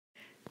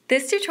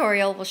This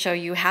tutorial will show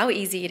you how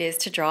easy it is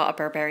to draw a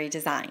Burberry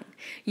design.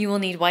 You will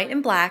need white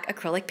and black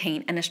acrylic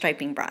paint and a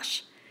striping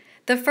brush.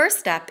 The first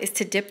step is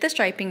to dip the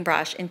striping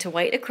brush into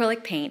white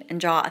acrylic paint and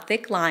draw a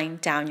thick line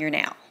down your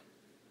nail.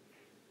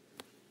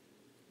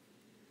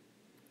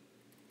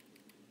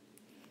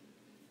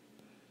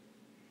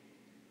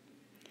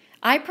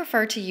 I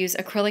prefer to use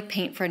acrylic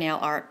paint for nail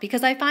art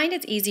because I find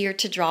it's easier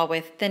to draw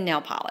with than nail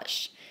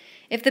polish.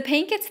 If the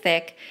paint gets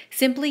thick,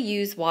 simply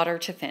use water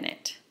to thin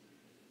it.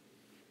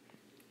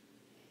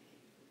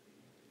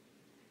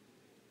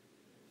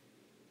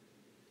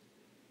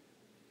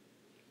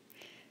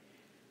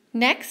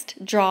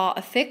 Next, draw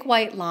a thick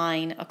white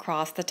line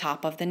across the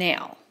top of the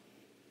nail.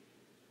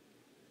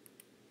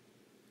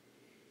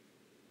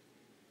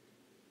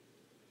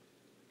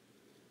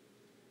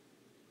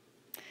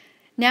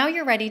 Now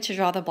you're ready to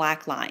draw the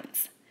black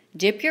lines.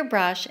 Dip your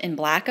brush in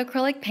black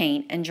acrylic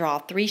paint and draw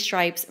 3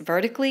 stripes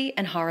vertically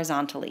and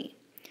horizontally.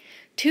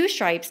 2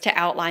 stripes to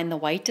outline the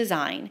white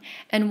design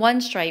and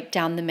 1 stripe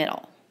down the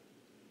middle.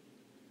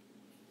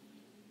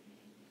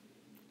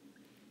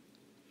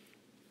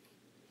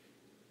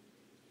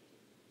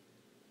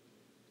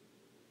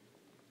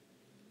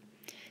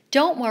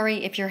 Don't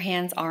worry if your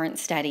hands aren't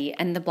steady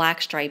and the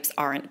black stripes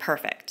aren't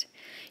perfect.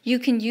 You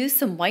can use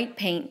some white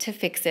paint to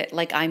fix it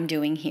like I'm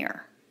doing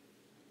here.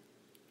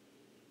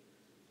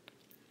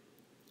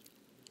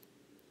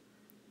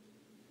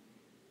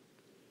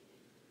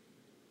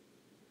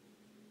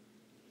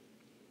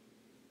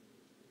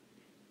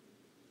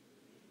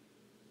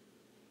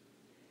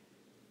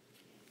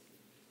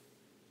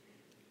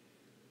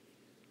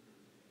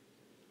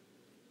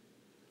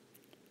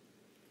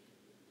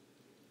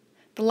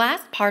 The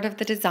last part of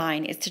the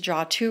design is to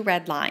draw 2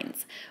 red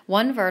lines,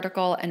 1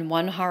 vertical and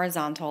 1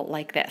 horizontal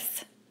like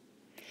this.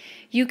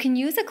 You can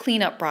use a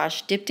cleanup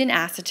brush dipped in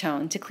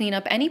acetone to clean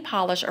up any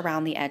polish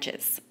around the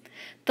edges.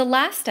 The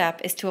last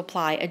step is to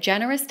apply a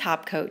generous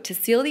top coat to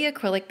seal the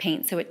acrylic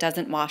paint so it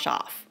doesn't wash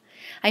off.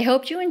 I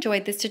hope you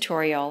enjoyed this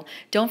tutorial.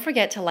 Don't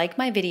forget to like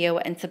my video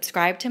and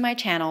subscribe to my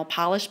channel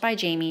Polished by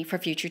Jamie for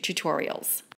future tutorials.